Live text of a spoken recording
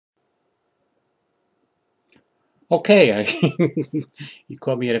Okay, you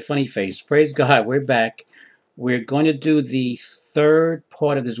caught me at a funny face. Praise God, we're back. We're going to do the third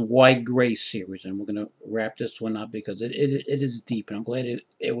part of this White Grace series, and we're going to wrap this one up because it is deep, and I'm glad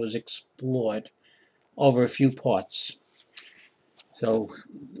it was explored over a few parts. So,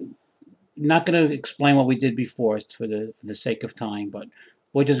 not going to explain what we did before for the sake of time, but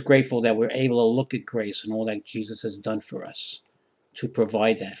we're just grateful that we're able to look at grace and all that Jesus has done for us to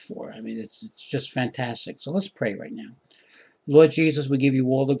provide that for. I mean, it's just fantastic. So let's pray right now. Lord Jesus, we give you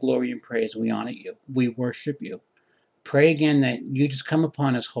all the glory and praise. We honor you. We worship you. Pray again that you just come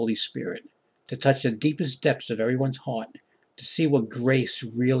upon us, Holy Spirit, to touch the deepest depths of everyone's heart, to see what grace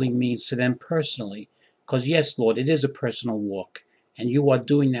really means to them personally. Because, yes, Lord, it is a personal walk, and you are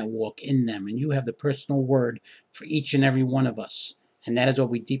doing that walk in them, and you have the personal word for each and every one of us. And that is what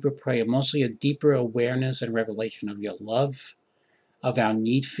we deeper pray, mostly a deeper awareness and revelation of your love, of our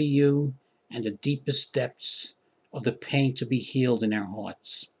need for you, and the deepest depths of the pain to be healed in our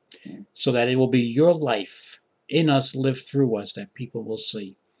hearts, so that it will be your life in us, live through us, that people will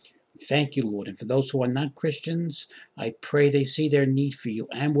see. Thank you, Lord. And for those who are not Christians, I pray they see their need for you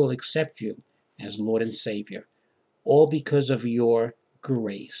and will accept you as Lord and Savior, all because of your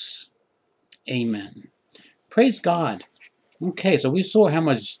grace. Amen. Praise God. Okay, so we saw how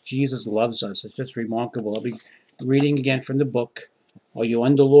much Jesus loves us. It's just remarkable. I'll be reading again from the book. Are you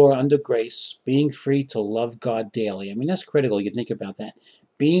under law or under grace? Being free to love God daily. I mean, that's critical. You think about that.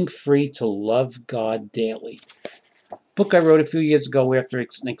 Being free to love God daily. Book I wrote a few years ago after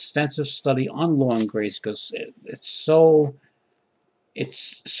an extensive study on law and grace, because it's so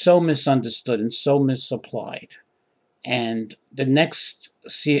misunderstood and so misapplied. And the next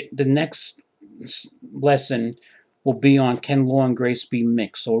lesson will be on, can law and grace be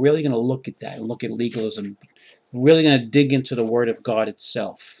mixed? So we're really going to look at that and look at legalism. We're really going to dig into the Word of God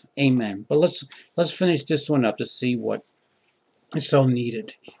itself. Amen. But let's finish this one up to see what is so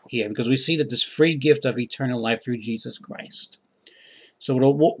needed here, because we see that this free gift of eternal life through Jesus Christ. So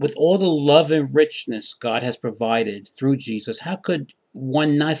with all the love and richness God has provided through Jesus, how could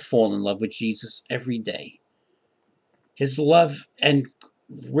one not fall in love with Jesus every day? His love and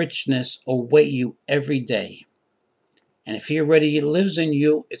richness await you every day. And if he already lives in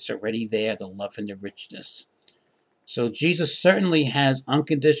you, it's already there, the love and the richness. So Jesus certainly has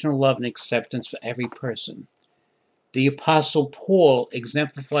unconditional love and acceptance for every person. The Apostle Paul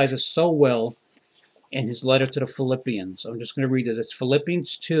exemplifies it so well in his letter to the Philippians. I'm just going to read this. It's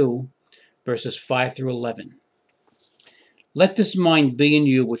Philippians 2, verses 5 through 11. Let this mind be in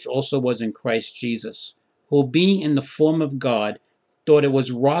you, which also was in Christ Jesus, who being in the form of God, thought it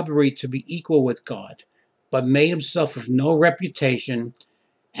was robbery to be equal with God, but made himself of no reputation,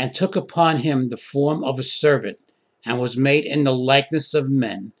 and took upon him the form of a servant, and was made in the likeness of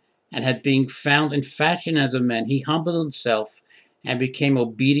men. And had being found in fashion as a man, he humbled himself, and became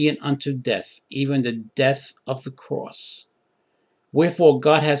obedient unto death, even the death of the cross. Wherefore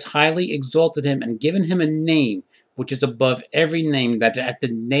God has highly exalted him, and given him a name which is above every name, that at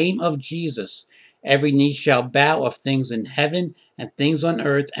the name of Jesus every knee shall bow, of things in heaven, and things on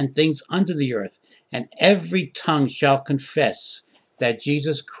earth, and things under the earth, and every tongue shall confess that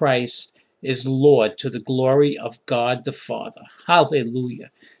Jesus Christ is Lord, to the glory of God the Father.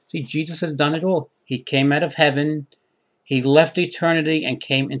 Hallelujah. See, Jesus has done it all. He came out of heaven. He left eternity and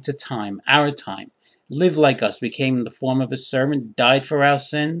came into time, our time. Lived like us, became in the form of a servant, died for our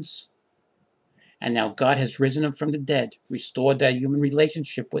sins. And now God has risen him from the dead, restored that human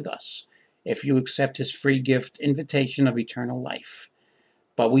relationship with us, if you accept his free gift invitation of eternal life.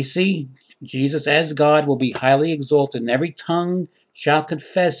 But we see Jesus as God will be highly exalted, and every tongue shall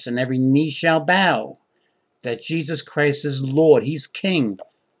confess and every knee shall bow that Jesus Christ is Lord. He's King,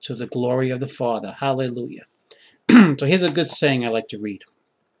 to the glory of the Father. Hallelujah. So here's a good saying I like to read.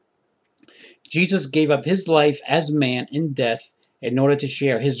 Jesus gave up his life as man in death in order to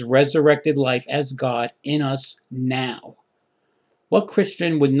share his resurrected life as God in us now. What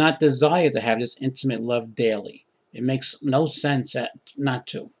Christian would not desire to have this intimate love daily? It makes no sense not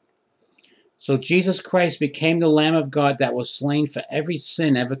to. So Jesus Christ became the Lamb of God that was slain for every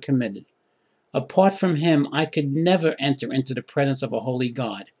sin ever committed. Apart from him, I could never enter into the presence of a holy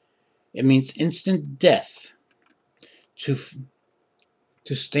God. It means instant death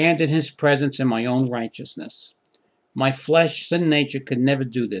to stand in his presence in my own righteousness. My flesh, sin nature, could never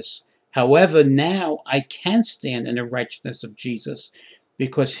do this. However, now I can stand in the righteousness of Jesus,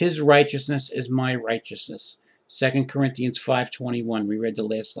 because his righteousness is my righteousness. 2 Corinthians 5:21, we read the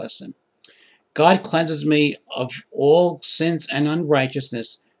last lesson. God cleanses me of all sins and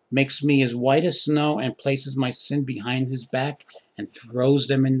unrighteousness, makes me as white as snow, and places my sin behind his back and throws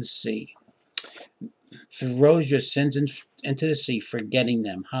them in the sea. throws your sins into the sea, forgetting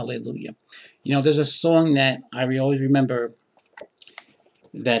them. Hallelujah. You know, there's a song that I always remember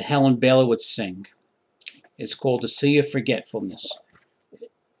that Helen Baylor would sing. It's called The Sea of Forgetfulness.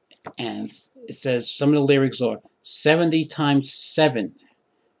 And it says, some of the lyrics are 70 times 7.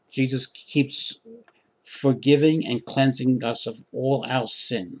 Jesus keeps forgiving and cleansing us of all our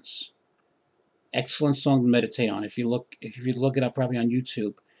sins. Excellent song to meditate on. If you look it up probably on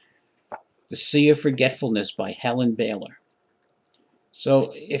YouTube. The Sea of Forgetfulness by Helen Baylor.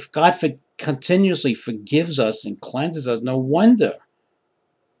 So if God continuously forgives us and cleanses us, no wonder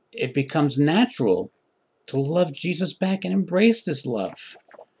it becomes natural to love Jesus back and embrace this love.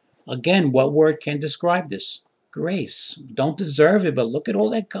 Again, what word can describe this? Grace. Don't deserve it, but look at all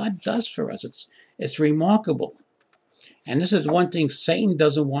that God does for us. It's remarkable. And this is one thing Satan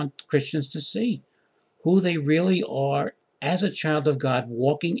doesn't want Christians to see. Who they really are as a child of God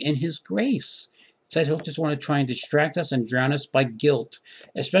walking in his grace. He said he'll just want to try and distract us and drown us by guilt,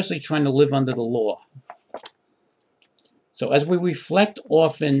 especially trying to live under the law. So as we reflect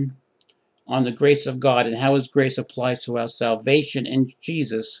often on the grace of God and how his grace applies to our salvation in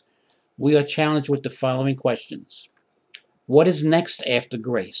Jesus, we are challenged with the following questions. What is next after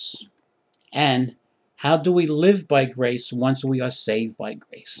grace? And how do we live by grace once we are saved by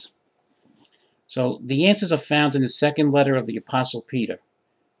grace? So the answers are found in the second letter of the Apostle Peter.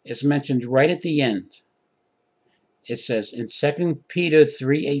 It's mentioned right at the end. It says in 2 Peter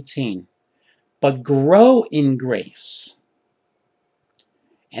 3:18, but grow in grace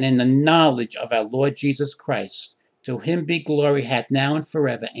and in the knowledge of our Lord Jesus Christ. To him be glory, hath now and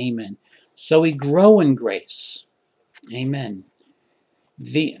forever. Amen. So we grow in grace. Amen.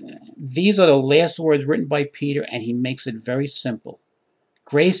 These are the last words written by Peter, and he makes it very simple.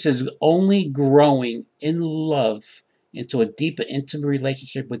 Grace is only growing in love into a deeper, intimate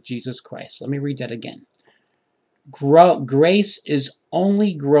relationship with Jesus Christ. Let me read that again. Grace is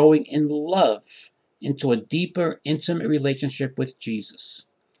only growing in love into a deeper, intimate relationship with Jesus.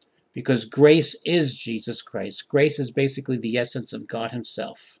 Because grace is Jesus Christ. Grace is basically the essence of God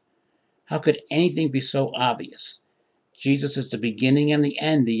himself. How could anything be so obvious? Jesus is the beginning and the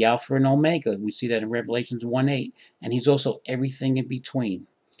end, the Alpha and Omega. We see that in Revelations 1:8. And he's also everything in between.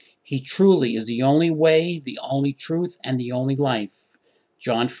 He truly is the only way, the only truth, and the only life.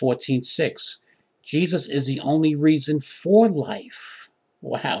 John 14:6. Jesus is the only reason for life.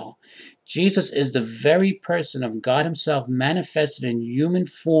 Wow. Jesus is the very person of God himself manifested in human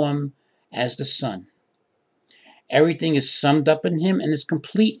form as the Son. Everything is summed up in him and is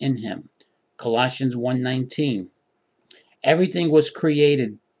complete in him. Colossians 1:19. Everything was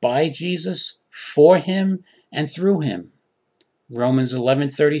created by Jesus, for him, and through him. Romans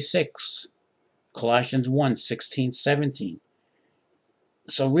 11:36. Colossians 1:16-17.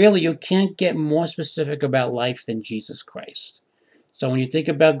 So really, you can't get more specific about life than Jesus Christ. So when you think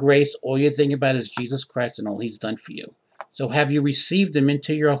about grace, all you think about is Jesus Christ and all he's done for you. So have you received him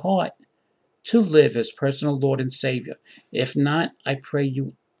into your heart to live as personal Lord and Savior? If not, I pray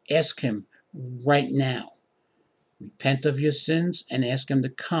you ask him right now. Repent of your sins and ask him to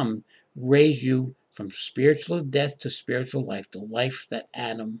come raise you from spiritual death to spiritual life, the life that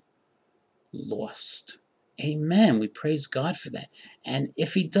Adam lost. Amen. We praise God for that. And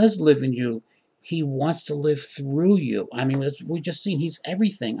if he does live in you, he wants to live through you. I mean, we've just seen he's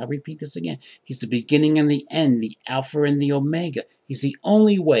everything. I'll repeat this again. He's the beginning and the end, the Alpha and the Omega. He's the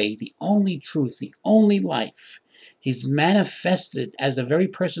only way, the only truth, the only life. He's manifested as the very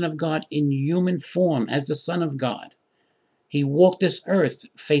person of God in human form, as the Son of God. He walked this earth,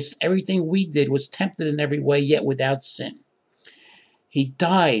 faced everything we did, was tempted in every way, yet without sin. He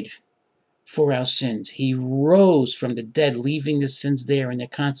died for our sins. He rose from the dead, leaving the sins there and their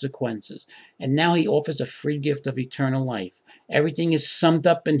consequences. And now he offers a free gift of eternal life. Everything is summed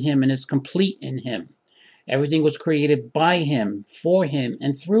up in him and is complete in him. Everything was created by him, for him,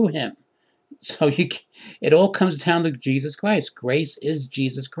 and through him. So it all comes down to Jesus Christ. Grace is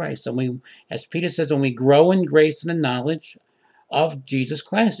Jesus Christ. And as Peter says, when we grow in grace and the knowledge of Jesus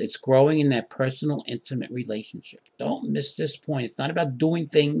Christ, it's growing in that personal, intimate relationship. Don't miss this point. It's not about doing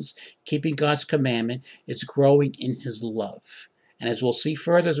things, keeping God's commandment. It's growing in his love. And as we'll see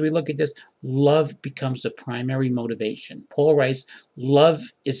further as we look at this, love becomes the primary motivation. Paul writes, love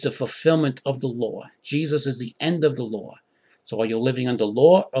is the fulfillment of the law. Jesus is the end of the law. So are you living under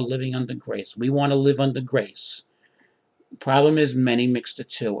law or living under grace? We want to live under grace. Problem is many mix the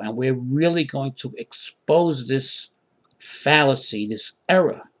two. And we're really going to expose this fallacy, this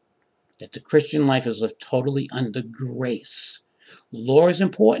error, that the Christian life is lived totally under grace. Law is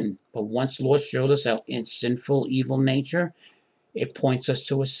important, but once law shows us our sinful, evil nature, it points us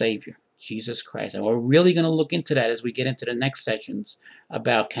to a Savior. Jesus Christ. And we're really going to look into that as we get into the next sessions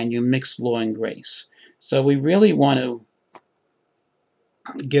about can you mix law and grace. So we really want to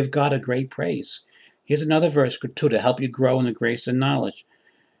give God a great praise. Here's another verse too to help you grow in the grace and knowledge.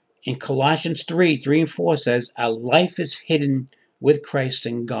 In Colossians 3 and 4 says, our life is hidden with Christ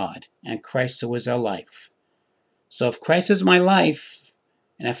in God, and Christ who is our life. So if Christ is my life,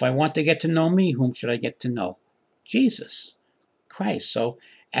 and if I want to get to know me, whom should I get to know? Jesus, Christ. So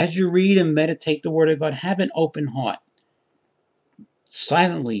as you read and meditate the Word of God, have an open heart.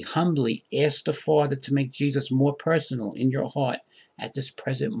 Silently, humbly ask the Father to make Jesus more personal in your heart at this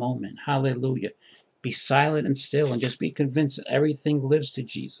present moment. Hallelujah. Be silent and still and just be convinced that everything lives to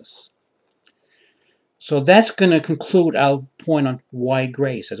Jesus. So that's going to conclude our point on why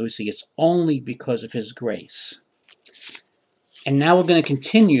grace. As we see, it's only because of His grace. And now we're going to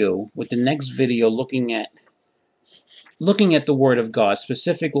continue with the next video looking at the Word of God,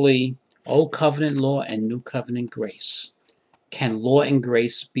 specifically Old Covenant law and New Covenant grace. Can law and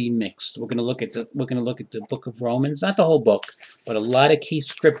grace be mixed? We're going to look at the book of Romans, not the whole book, but a lot of key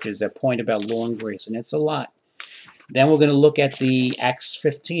scriptures that point about law and grace, and it's a lot. Then we're going to look at the Acts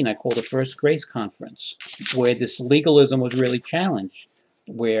 15, I call the First Grace Conference, where this legalism was really challenged,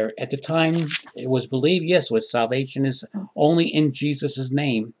 where at the time it was believed, yes, what salvation is only in Jesus'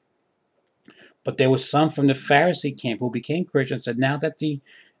 name, but there was some from the Pharisee camp who became Christians and said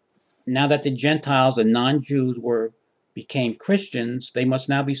now that the Gentiles and non-Jews became Christians, they must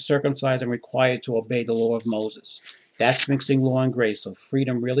now be circumcised and required to obey the law of Moses. That's mixing law and grace, so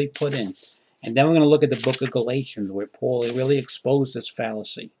freedom really put in. And then we're going to look at the book of Galatians, where Paul really exposed this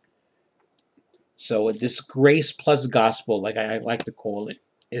fallacy. So this grace plus gospel, like I like to call it,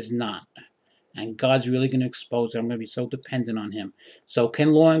 is not. And God's really going to expose it. I'm going to be so dependent on Him. So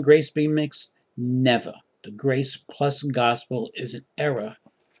can law and grace be mixed? Never. The grace plus gospel is an error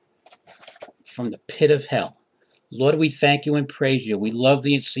from the pit of hell. Lord, we thank you and praise you. We love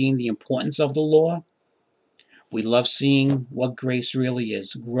seeing the importance of the law. We love seeing what grace really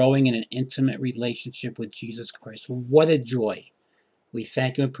is, growing in an intimate relationship with Jesus Christ. What a joy. We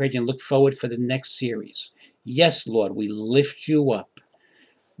thank you and praise you and look forward for the next series. Yes, Lord, we lift you up.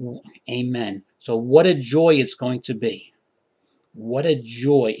 Amen. So what a joy it's going to be. What a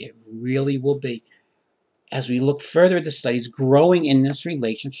joy it really will be as we look further at the studies, growing in this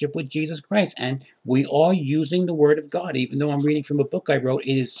relationship with Jesus Christ. And we are using the Word of God. Even though I'm reading from a book I wrote,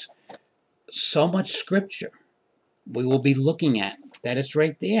 it is so much scripture we will be looking at. That is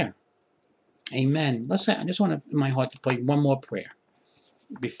right there. Amen. I just want in my heart to pray one more prayer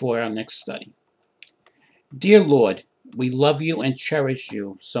before our next study. Dear Lord, we love you and cherish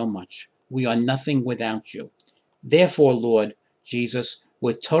you so much. We are nothing without you. Therefore, Lord Jesus,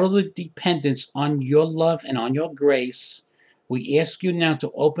 with total dependence on your love and on your grace, we ask you now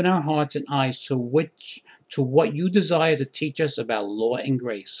to open our hearts and eyes to what you desire to teach us about law and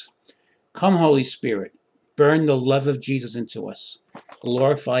grace. Come, Holy Spirit, burn the love of Jesus into us.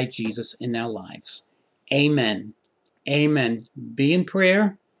 Glorify Jesus in our lives. Amen. Amen. Be in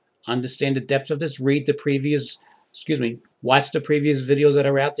prayer. Understand the depths of this. Watch the previous videos that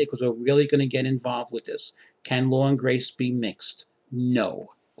are out there, because we're really going to get involved with this. Can law and grace be mixed?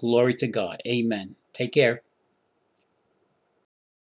 No. Glory to God. Amen. Take care.